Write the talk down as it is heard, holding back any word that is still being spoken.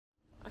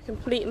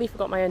Completely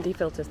forgot my ND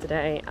filters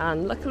today,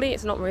 and luckily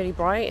it's not really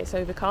bright, it's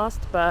overcast,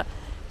 but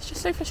it's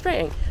just so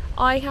frustrating.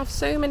 I have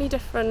so many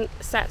different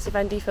sets of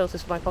ND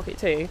filters for my Pocket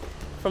 2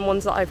 from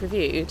ones that I've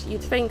reviewed.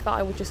 You'd think that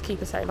I would just keep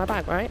a set in my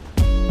bag, right?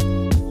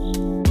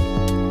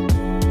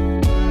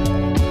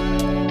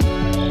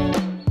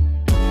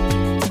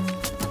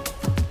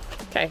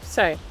 Okay,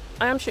 so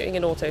I am shooting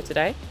in auto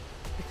today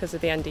because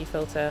of the ND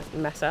filter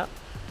mess up,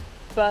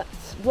 but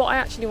what I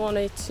actually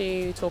wanted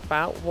to talk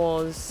about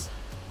was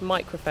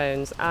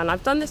microphones. And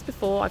I've done this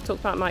before. I've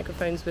talked about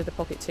microphones with the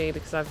Pocket 2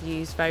 because I've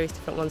used various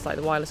different ones like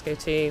the Wireless Go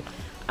 2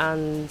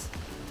 and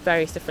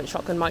various different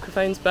shotgun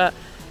microphones, but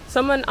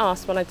someone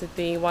asked when I did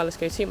the Wireless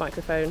Go 2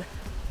 microphone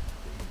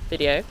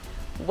video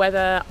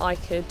whether I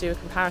could do a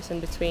comparison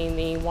between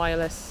the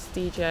wireless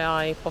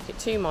DJI Pocket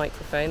 2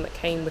 microphone that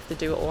came with the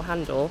Do It All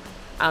handle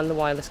and the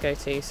Wireless Go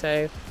 2.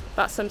 So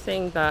that's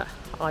something that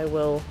I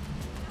will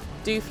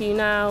do for you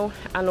now,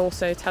 and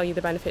also tell you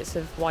the benefits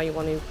of why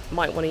you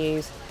might want to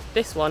use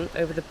this one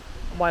over the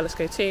Wireless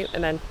Go 2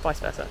 and then vice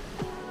versa.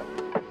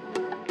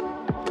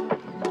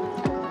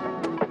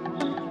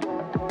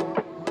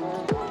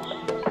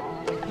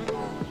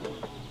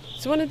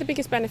 So one of the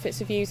biggest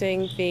benefits of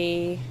using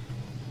the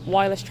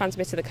wireless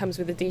transmitter that comes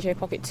with the DJI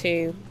Pocket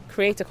 2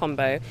 creator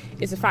combo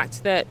is the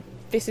fact that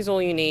this is all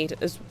you need,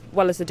 as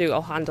well as the Do It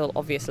All handle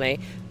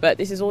obviously, but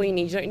this is all you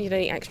need. You don't need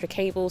any extra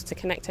cables to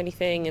connect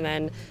anything and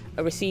then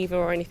a receiver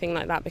or anything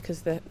like that,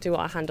 because the Do It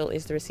All handle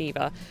is the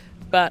receiver.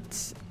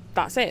 But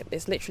that's it,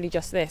 it's literally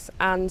just this.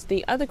 And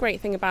the other great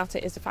thing about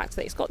it is the fact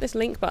that it's got this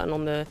link button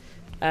on the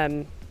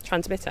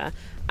transmitter,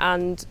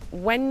 and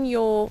when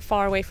you're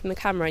far away from the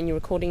camera and you're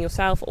recording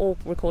yourself or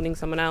recording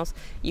someone else,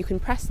 you can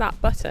press that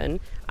button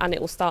and it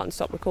will start and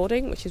stop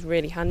recording, which is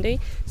really handy.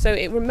 So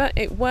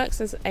it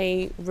works as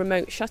a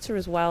remote shutter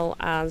as well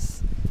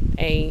as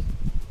a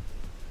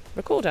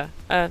recorder,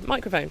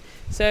 microphone.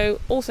 So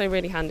also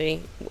really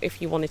handy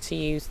if you wanted to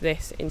use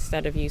this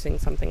instead of using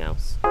something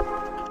else.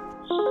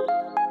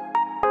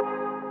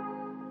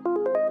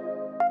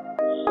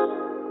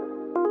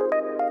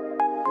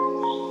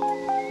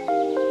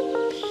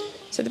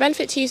 So the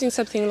benefit to using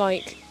something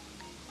like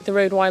the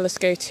Rode Wireless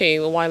Go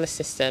 2 or wireless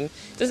system,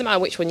 doesn't matter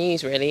which one you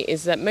use really,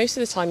 is that most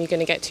of the time you're going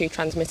to get two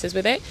transmitters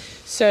with it.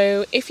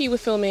 So if you were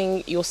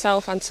filming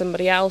yourself and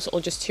somebody else, or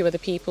just two other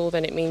people,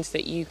 then it means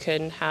that you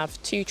can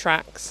have two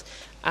tracks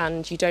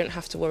and you don't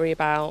have to worry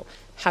about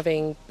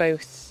having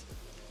both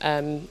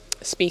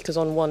speakers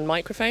on one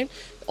microphone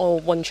or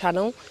one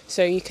channel.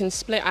 So you can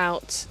split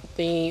out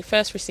the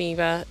first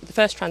receiver, the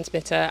first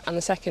transmitter and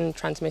the second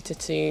transmitter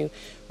to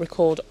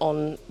record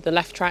on the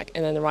left track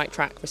and then the right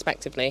track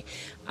respectively.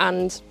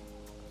 And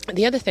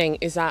the other thing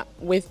is that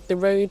with the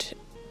Rode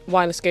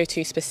Wireless Go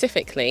 2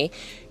 specifically,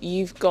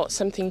 you've got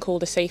something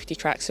called a safety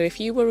track. So if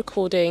you were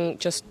recording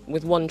just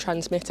with one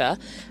transmitter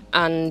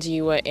and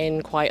you were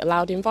in quite a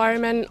loud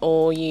environment,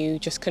 or you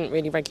just couldn't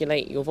really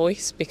regulate your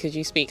voice because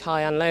you speak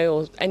high and low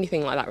or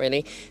anything like that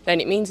really,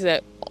 then it means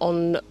that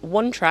on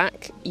one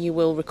track you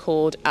will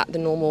record at the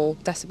normal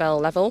decibel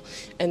level,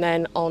 and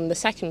then on the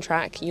second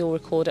track you'll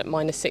record at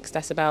 -6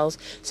 decibels.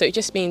 So it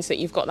just means that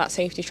you've got that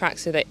safety track,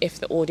 so that if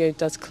the audio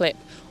does clip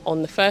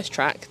on the first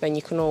track, then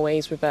you can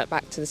always revert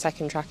back to the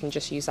second track and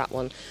just use that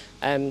one,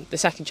 the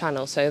second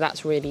channel. So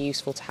that's really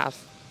useful to have.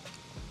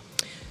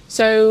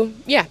 So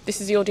yeah,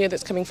 this is the audio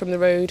that's coming from the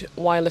Rode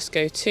Wireless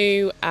Go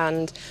 2,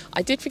 and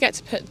I did forget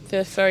to put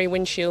the furry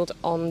windshield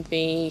on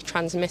the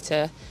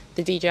transmitter,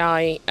 the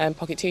DJI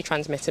Pocket 2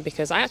 transmitter,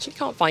 because I actually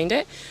can't find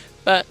it,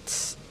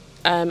 but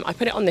I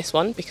put it on this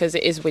one because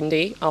it is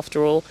windy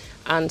after all,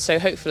 and so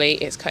hopefully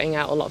it's cutting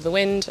out a lot of the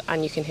wind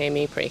and you can hear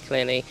me pretty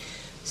clearly.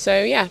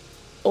 So yeah,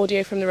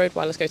 audio from the Rode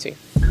Wireless Go 2.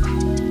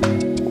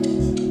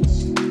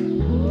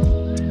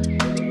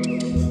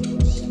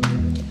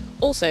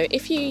 Also,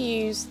 if you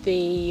use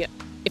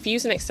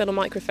an external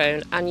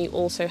microphone and you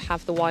also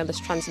have the wireless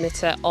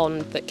transmitter on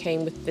that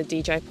came with the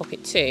DJI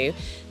Pocket 2,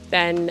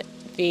 then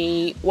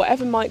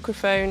whatever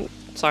microphone,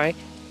 sorry,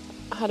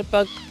 I had a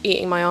bug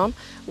eating my arm.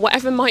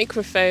 Whatever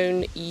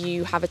microphone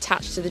you have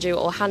attached to the Do It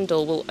All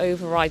handle will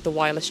override the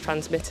wireless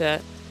transmitter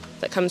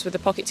that comes with the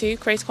Pocket 2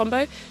 creator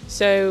combo.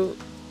 So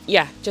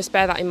yeah, just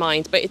bear that in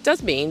mind. But it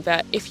does mean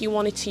that if you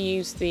wanted to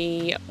use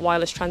the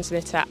wireless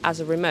transmitter as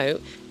a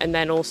remote and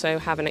then also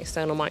have an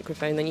external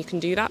microphone, then you can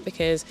do that,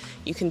 because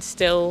you can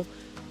still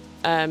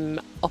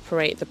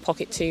operate the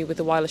Pocket 2 with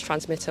the wireless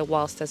transmitter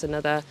whilst there's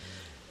another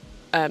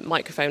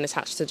microphone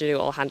attached to the Do It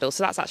All handle.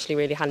 So that's actually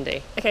really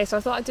handy. Okay, so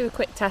I thought I'd do a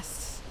quick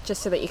test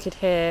just so that you could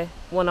hear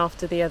one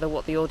after the other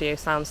what the audio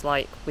sounds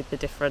like with the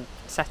different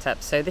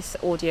setups. So this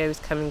audio is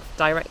coming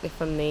directly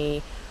from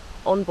the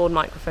onboard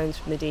microphones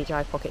from the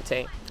DJI Pocket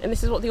 2. And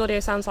this is what the audio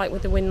sounds like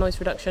with the wind noise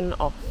reduction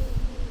off.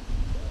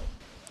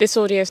 This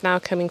audio is now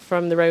coming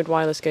from the Rode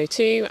Wireless Go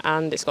 2,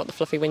 and it's got the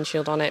fluffy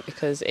windshield on it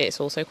because it's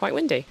also quite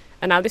windy.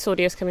 And now this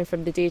audio is coming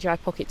from the DJI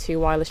Pocket 2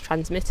 wireless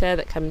transmitter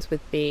that comes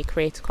with the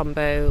creator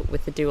combo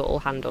with the Do It All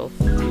handle.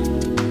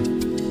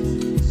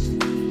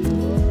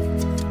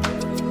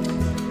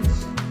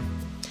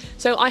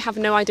 So I have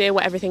no idea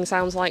what everything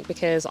sounds like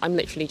because I'm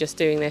literally just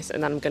doing this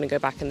and then I'm going to go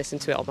back and listen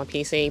to it on my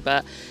PC,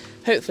 but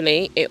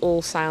hopefully it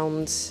all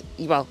sounds,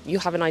 well, you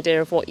have an idea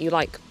of what you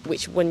like,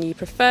 which one you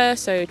prefer,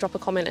 so drop a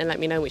comment and let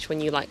me know which one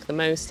you like the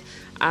most,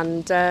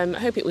 and I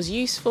hope it was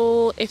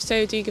useful. If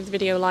so, do give the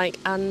video a like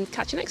and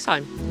catch you next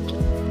time.